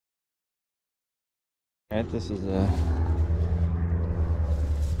Alright, this is a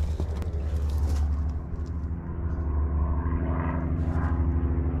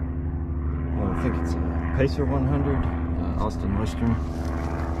I think it's a Pacer 100, Austin Western.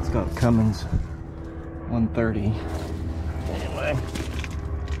 It's got a Cummins 130. Anyway,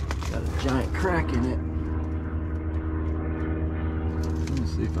 got a giant crack in it. Let me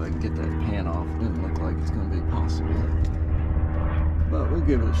see if I can get that pan off. Doesn't look like it's going to be possible, but we'll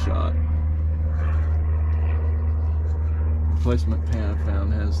give it a shot. Replacement pan I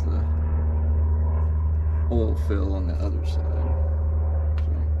found has the oil fill on the other side.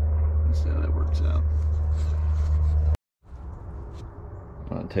 See how that works out.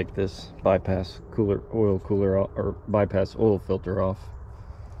 I'm gonna take this bypass oil filter off.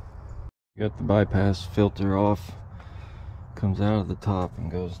 Got the bypass filter off. Comes out of the top and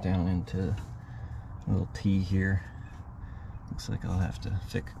goes down into a little T here. Looks like I'll have to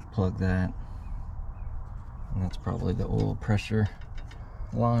plug that. And that's probably the oil pressure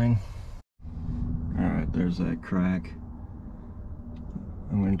line. Alright, there's that crack.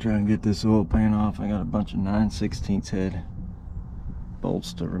 I'm going to try and get this oil pan off. I got a bunch of 9/16 head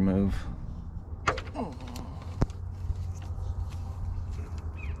bolts to remove. I'm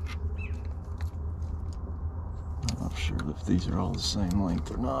not sure if these are all the same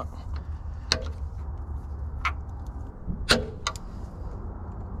length or not.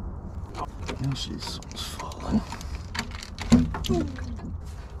 Now she's falling.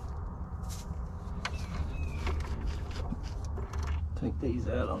 Take these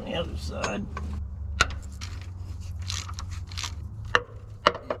out on the other side.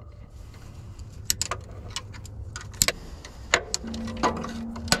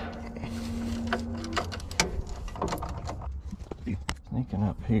 Sneaking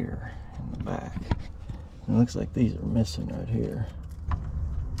up here in the back. It looks like these are missing right here.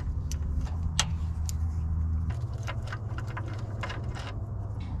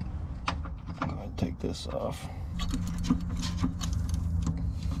 I'm going to take this off.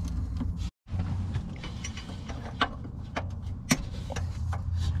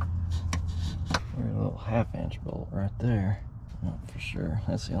 A little 1/2-inch bolt right there. Not for sure.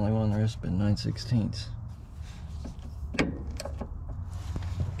 That's the only one. The rest have been 9/16.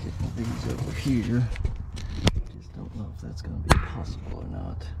 Getting these over here. Just don't know if that's going to be possible or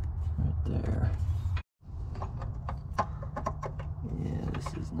not. Right there. Yeah, this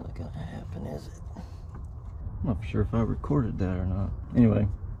is not going to happen, is it? I'm not sure if I recorded that or not. Anyway,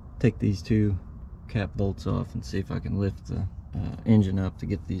 take these two cap bolts off and see if I can lift the engine up to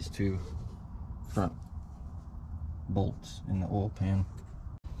get these two front bolts in the oil pan.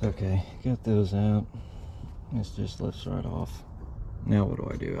 Okay, got those out. This just lifts right off. Now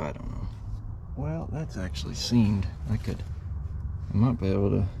what do? I don't know. Well, that's actually seamed. I might be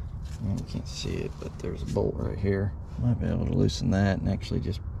able to, well, you can't see it, but there's a bolt right here. Might be able to loosen that and actually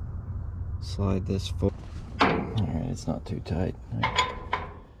just slide this forward. Alright, it's not too tight.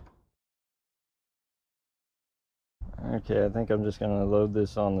 Okay, I think I'm just going to load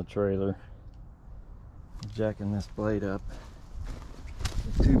this on the trailer. Jacking this blade up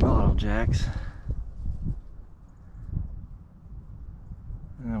with 2 bottle jacks.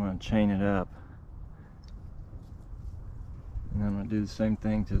 And I'm going to chain it up. And I'm going to do the same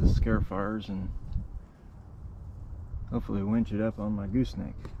thing to the scare fires and hopefully winch it up on my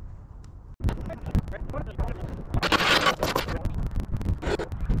gooseneck.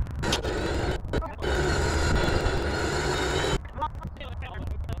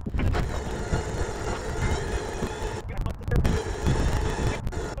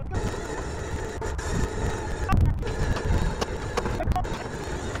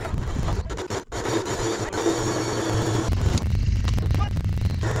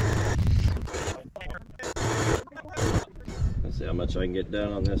 Let's see how much I can get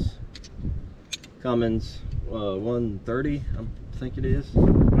down on this Cummins 130, I think it is.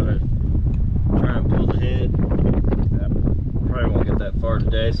 I'm gonna try and pull the head. I probably won't get that far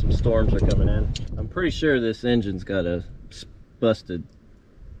today. Some storms are coming in. I'm pretty sure this engine's got a busted.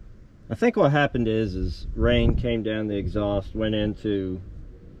 I think what happened is rain came down the exhaust, went into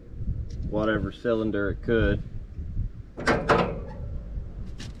whatever cylinder it could,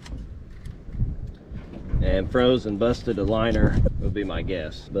 and froze and busted a liner, would be my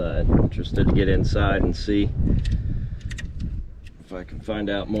guess. But I'm interested to get inside and see if I can find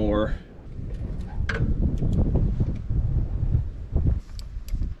out more.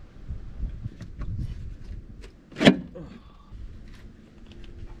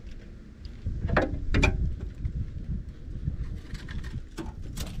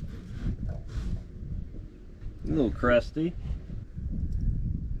 A little crusty.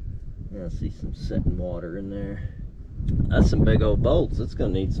 Yeah, I see some setting water in there. That's some big old bolts. It's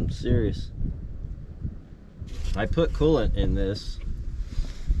gonna need some serious. I put coolant in this,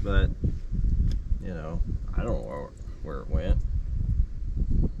 but you know, I don't know where it went.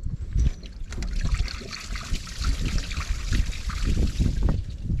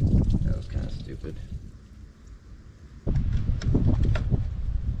 That was kind of stupid.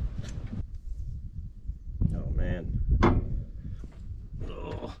 Oh man.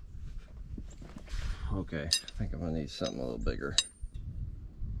 Oh. Okay, I think I'm gonna need something a little bigger.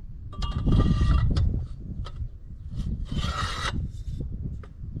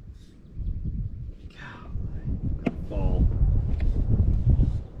 Fall.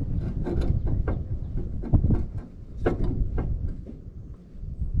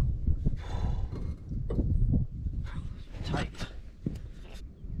 Tight.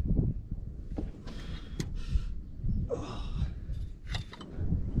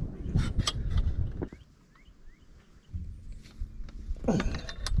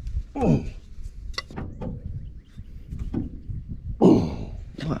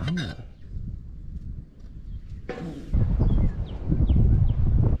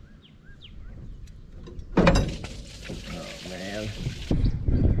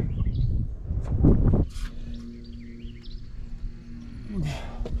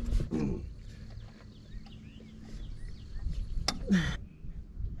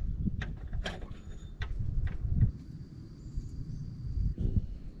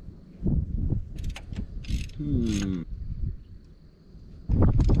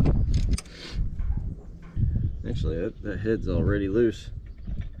 Actually, that head's already loose.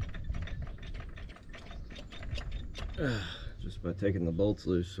 Just by taking the bolts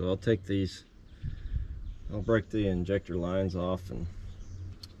loose. So I'll take these, I'll break the injector lines off, and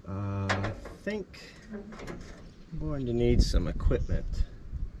I think I'm going to need some equipment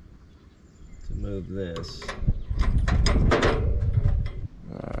to move this.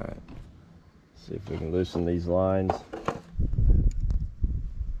 Alright, see if we can loosen these lines.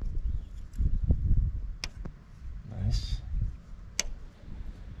 Nice.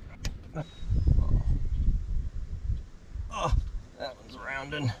 Oh, that one's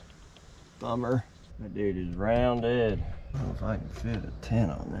rounding. Bummer. That dude is rounded. I don't know if I can fit a 10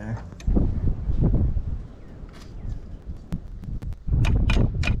 on there.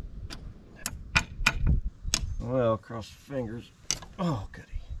 Well, cross your fingers. Oh, goody.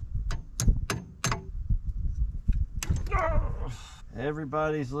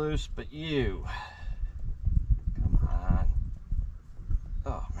 Everybody's loose but you. Come on.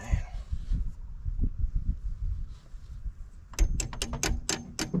 Oh, man.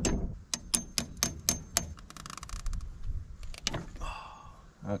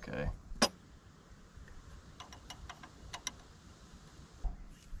 Okay.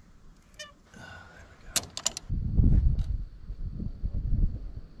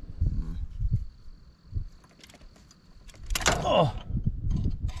 Oh.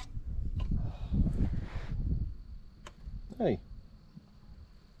 Hey.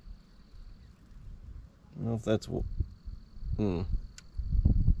 I don't know if that's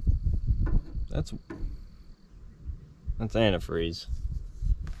that's antifreeze.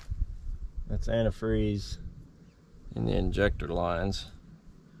 That's antifreeze in the injector lines.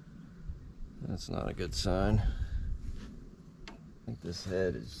 That's not a good sign. I think this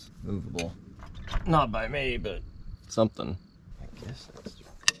head is movable. Not by me, but something. I guess that's...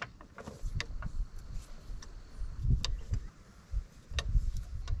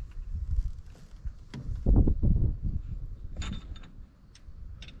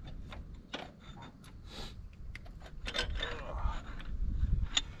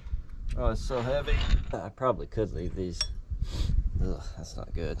 Oh, it's so heavy. I probably could leave these. Ugh, that's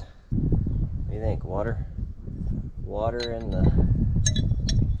not good. What do you think? Water? Water in the...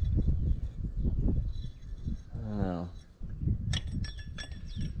 I don't know.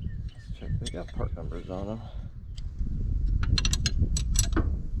 Let's check. They got part numbers on them.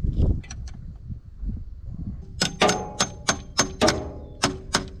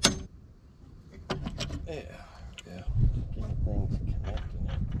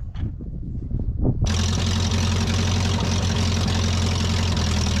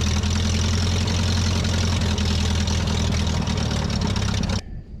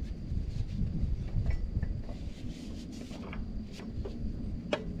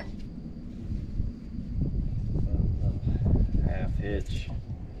 Hitch,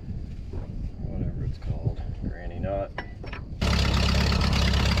 whatever it's called, granny knot.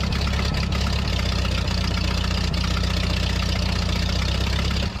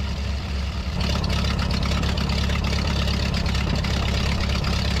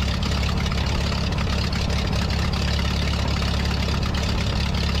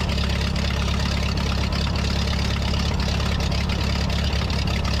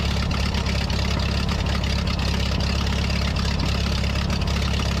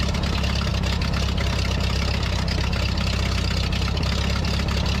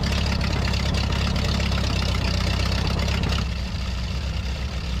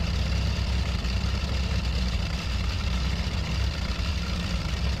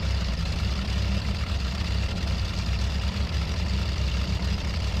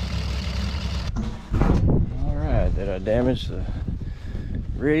 damage the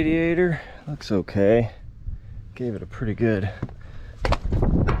radiator. Looks okay. Gave it a pretty good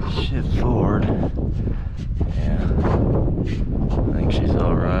shift forward. Yeah, I think she's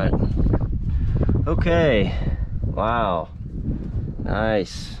all right. Okay, wow,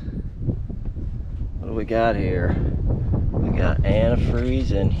 nice. What do we got here? We got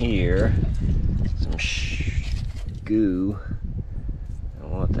antifreeze in here, some goo. I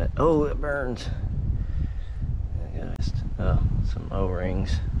don't want that. Oh, it burns. I got some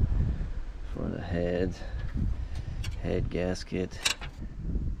O-rings for the head gasket.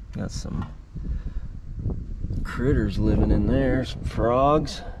 Got some critters living in there, some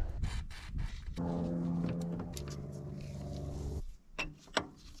frogs.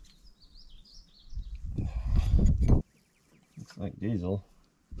 Looks like diesel.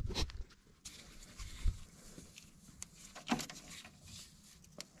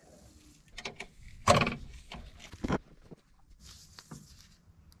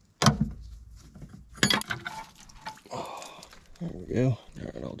 There we go. All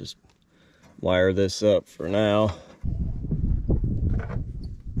right, I'll just wire this up for now.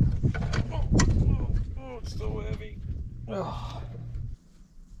 Oh, it's so heavy. Oh.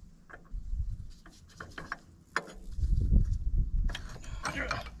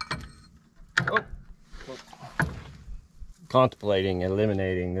 Contemplating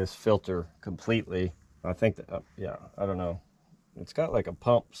eliminating this filter completely. I think that, yeah, I don't know. It's got like a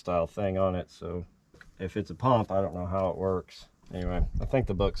pump style thing on it, so if it's a pump, I don't know how it works. Anyway, I think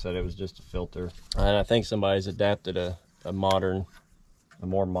the book said it was just a filter. And I think somebody's adapted a more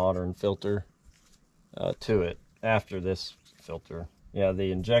modern filter to it after this filter. Yeah,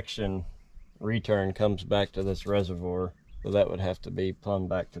 the injection return comes back to this reservoir, so that would have to be plumbed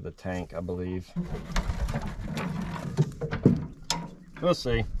back to the tank, I believe. We'll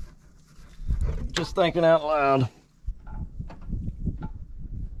see. Just thinking out loud.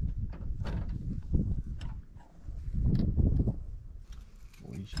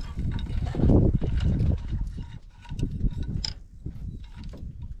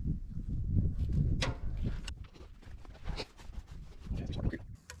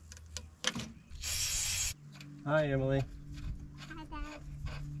 Hi, Emily. Hi, Dad.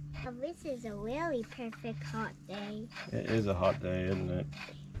 Oh, this is a really perfect hot day. It is a hot day, isn't it?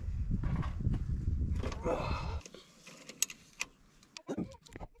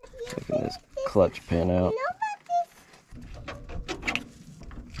 Taking this clutch pin out.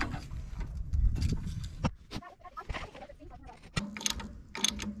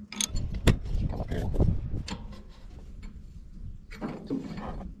 Come up here.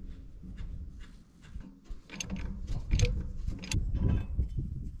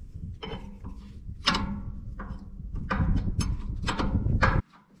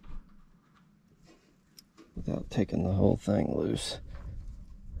 Without taking the whole thing loose.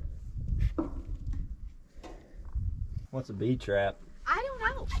 What's a bee trap? I don't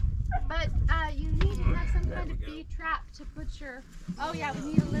know, but you need to have some kind of bee trap to put your. Oh yeah,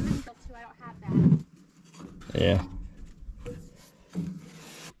 we need a lemon peel too. I don't have that. Yeah. I'm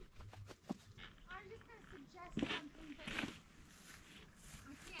just gonna suggest something, but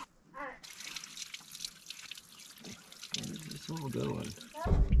I can't. Where's this all going?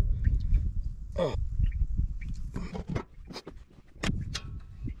 Oh.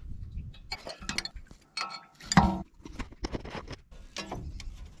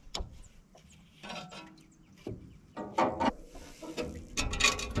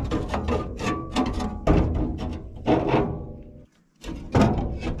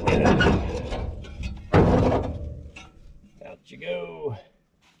 Out you go.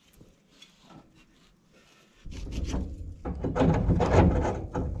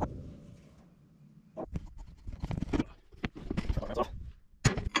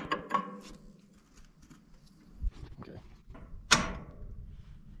 Okay.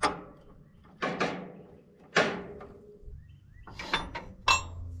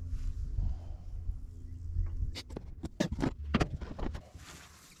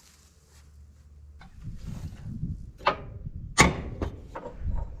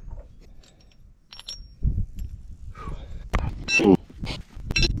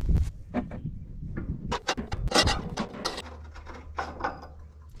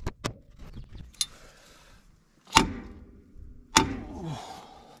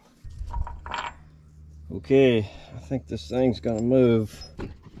 Okay, I think this thing's gonna move.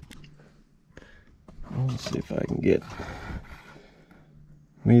 Let's see if I can get.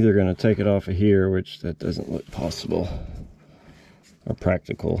 I'm either gonna take it off of here, which that doesn't look possible or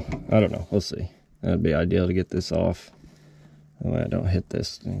practical. I don't know. We'll see. That'd be ideal to get this off. That way I don't hit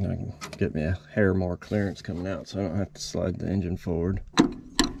this thing. I can get me a hair more clearance coming out so I don't have to slide the engine forward.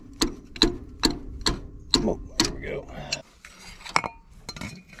 Oh, there we go.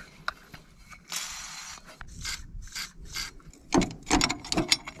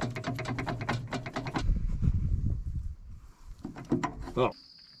 Oh.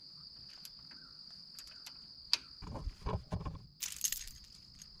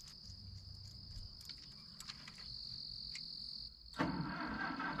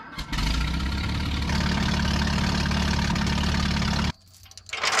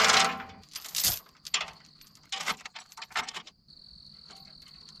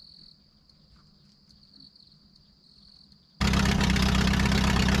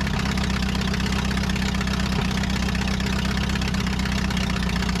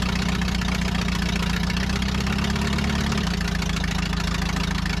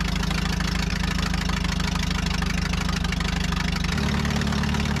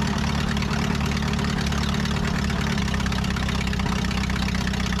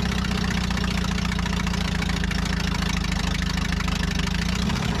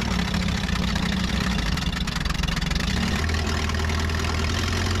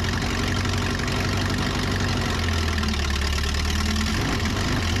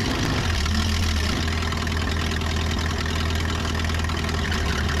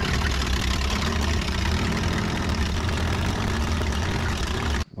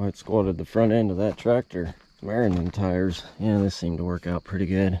 White squatted the front end of that tractor, wearing them tires. Yeah, this seemed to work out pretty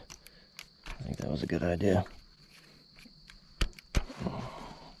good. I think that was a good idea.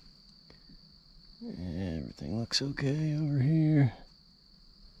 Everything looks okay over here.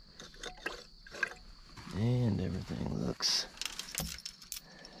 And everything looks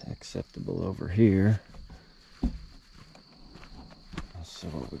acceptable over here. Let's see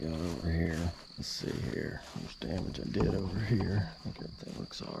what we got over here. Let's see here. How much damage I did over here. I think everything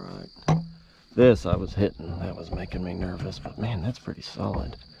looks alright. This I was hitting. That was making me nervous. But man, that's pretty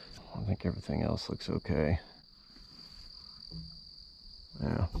solid. I think everything else looks okay.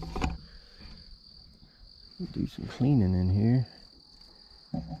 Yeah. Do some cleaning in here.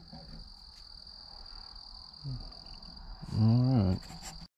 Alright.